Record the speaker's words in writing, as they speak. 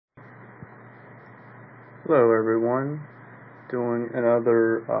Hello everyone, doing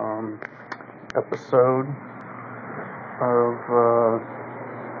another episode of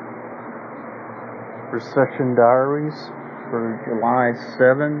Recession Diaries for July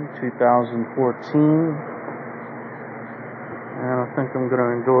 7, 2014, and I think I'm going to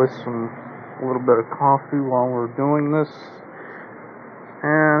enjoy a little bit of coffee while we're doing this.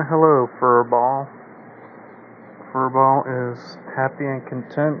 And hello Furball. Furball is happy and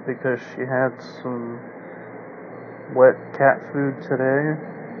content because she had some wet cat food today.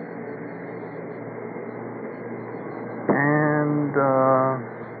 And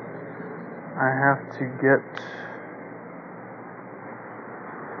I have to get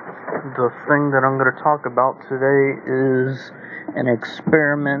the thing that I'm going to talk about today is an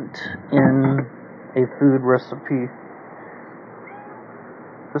experiment in a food recipe.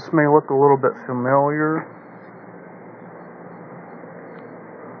 This may look a little bit familiar,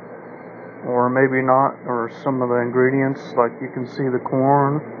 or maybe not, or some of the ingredients, like you can see the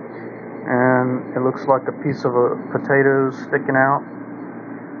corn, and it looks like a piece of a potato sticking out.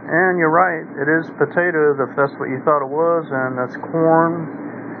 And you're right, it is potato if that's what you thought it was, and that's corn.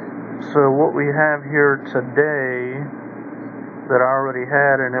 So what we have here today that I already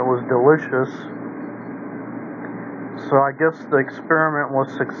had, and it was delicious. So I guess the experiment was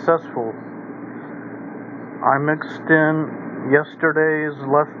successful. I mixed in yesterday's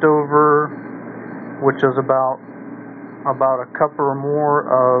leftover, which is about a cup or more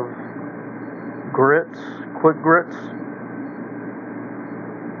of grits, quick grits.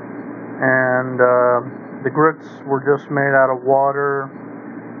 And the grits were just made out of water,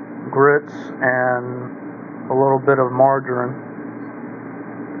 grits, and a little bit of margarine.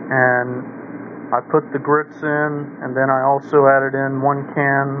 And I put the grits in, and then I also added in 1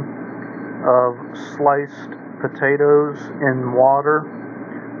 can of sliced potatoes in water,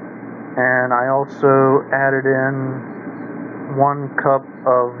 and I also added in 1 cup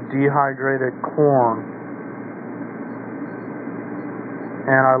of dehydrated corn,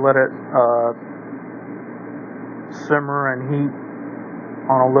 and I let it simmer and heat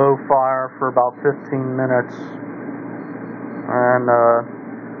on a low fire for about 15 minutes, and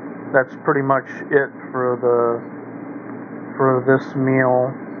that's pretty much it for this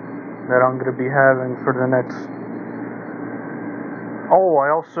meal that I'm going to be having for the next. Oh, I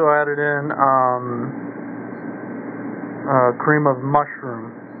also added in cream of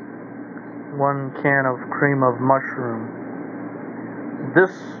mushroom. 1 can of cream of mushroom.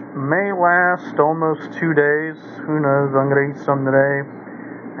 This may last almost 2 days. Who knows? I'm going to eat some today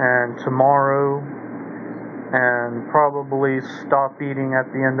and tomorrow, and probably stop eating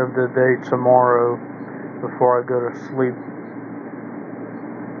at the end of the day tomorrow before I go to sleep.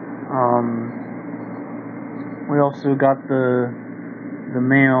 We also got the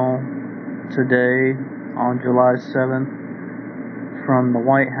mail today on July 7th from the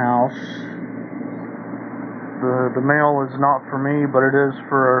White House. The mail is not for me, but it is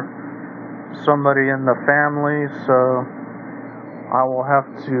for somebody in the family, so I will have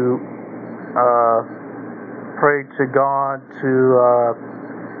to pray to God to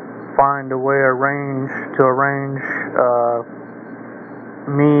find a way to arrange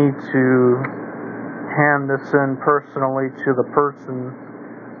me to hand this in personally to the person,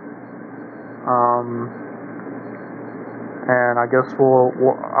 and I guess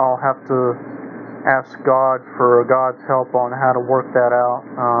I'll have to ask God for God's help on how to work that out,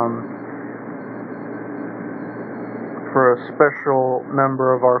 for a special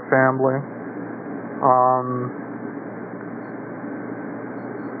member of our family.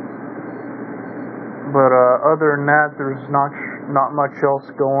 But other than that, there's not much else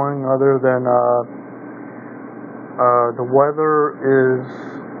going other than the weather is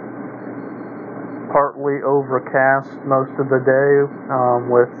partly overcast most of the day,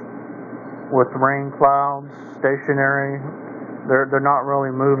 with rain clouds stationary. They're not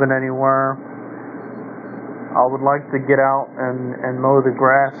really moving anywhere. I would like to get out and mow the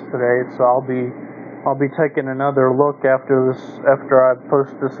grass today, so I'll be taking another look after I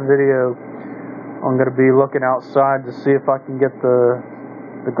post this video. I'm going to be looking outside to see if I can get the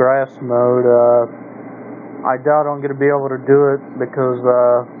grass mowed. I doubt I'm going to be able to do it because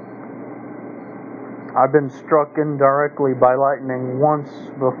I've been struck indirectly by lightning once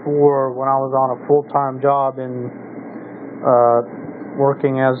before when I was on a full-time job in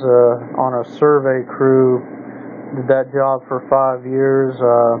working on a survey crew. Did that job for 5 years,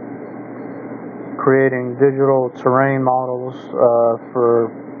 creating digital terrain models for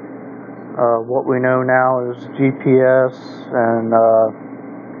what we know now is GPS and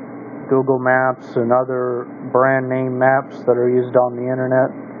Google Maps and other brand name maps that are used on the internet.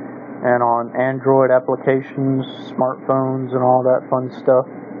 and on Android applications, smartphones, and all that fun stuff.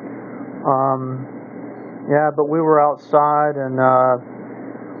 Yeah, but we were outside, and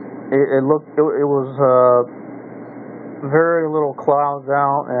it was very little clouds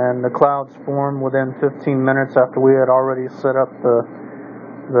out, and the clouds formed within 15 minutes after we had already set up the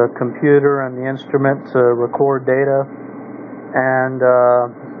computer and the instrument to record data. And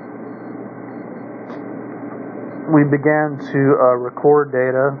we began to record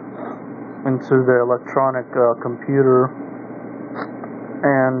data into the electronic computer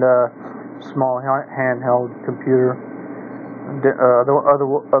and small handheld computer,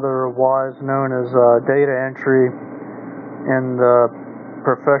 otherwise known as data entry in the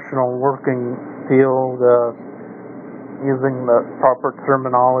professional working field, using the proper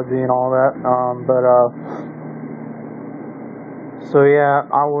terminology and all that. So yeah,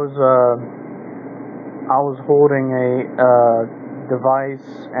 I was holding a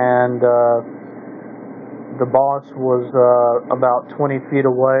device, and the boss was about 20 feet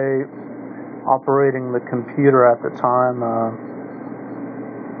away, operating the computer at the time.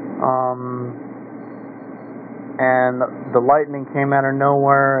 And the lightning came out of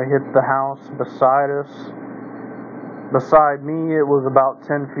nowhere, hit the house beside us. Beside me, it was about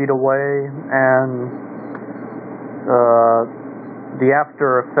 10 feet away, and the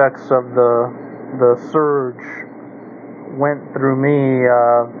after effects of the surge went through me,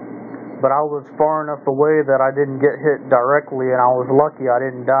 but I was far enough away that I didn't get hit directly, and I was lucky I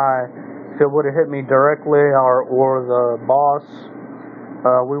didn't die. If it would have hit me directly, or the boss,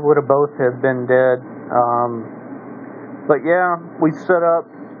 we would have both have been dead. But yeah, we set up,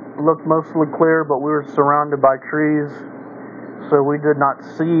 looked mostly clear, but we were surrounded by trees, so we did not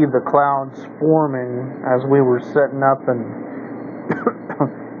see the clouds forming as we were setting up and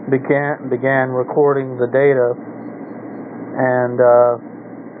began recording the data. And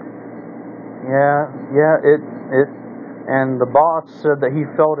and the boss said that he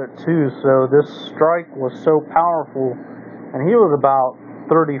felt it too. So this strike was so powerful, and he was about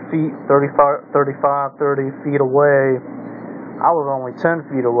 30 feet away. I was only 10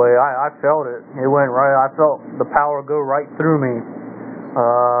 feet away. I felt it. It went right. I felt the power go right through me.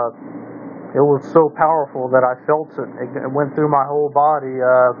 It was so powerful that I felt it. It went through my whole body.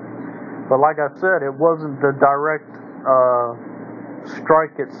 But like I said, it wasn't the direct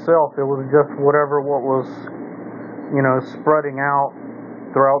strike itself. It was just what was, spreading out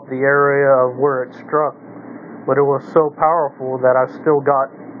throughout the area of where it struck. But it was so powerful that I still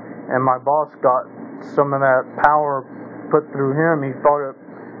got, and my boss got some of that power put through him. He felt it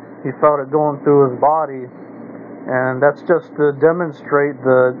going through his body. And that's just to demonstrate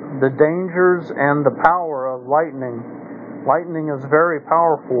the dangers and the power of lightning. Lightning is very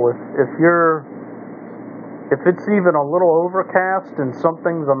powerful. If it's even a little overcast and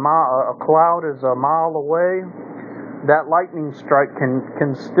something's a cloud is a mile away, that lightning strike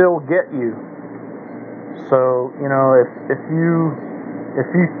can still get you. So if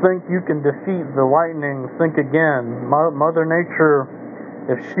you think you can defeat the lightning, think again. Mother Nature,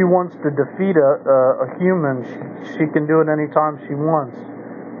 if she wants to defeat a human, she can do it anytime she wants.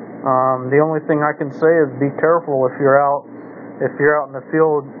 The only thing I can say is be careful if you're out in the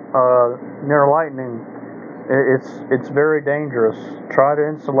field near lightning. It's very dangerous. Try to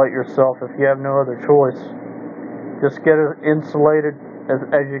insulate yourself if you have no other choice. Just get as insulated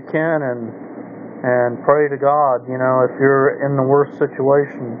as you can, and pray to God, if you're in the worst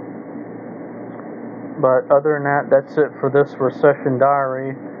situation. But other than that, that's it for this Recession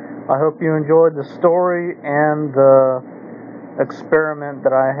Diary. I hope you enjoyed the story and the experiment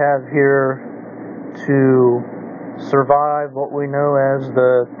that I have here to survive what we know as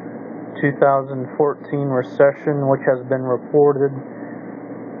the 2014 recession, which has been reported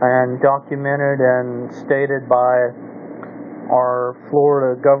and documented and stated by our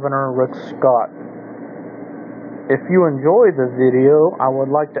Florida Governor, Rick Scott. If you enjoyed the video, I would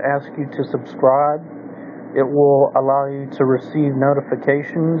like to ask you to subscribe. It will allow you to receive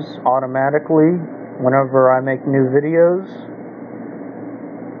notifications automatically whenever I make new videos.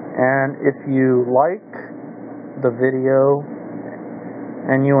 And if you like the video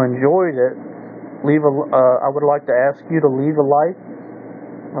and you enjoyed it, I would like to ask you to leave a like,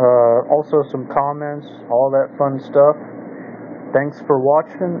 also some comments, all that fun stuff. Thanks for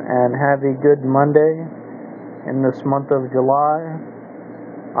watching, and have a good Monday in this month of July.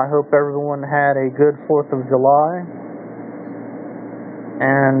 I hope everyone had a good 4th of July,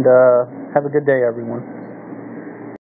 and have a good day, everyone.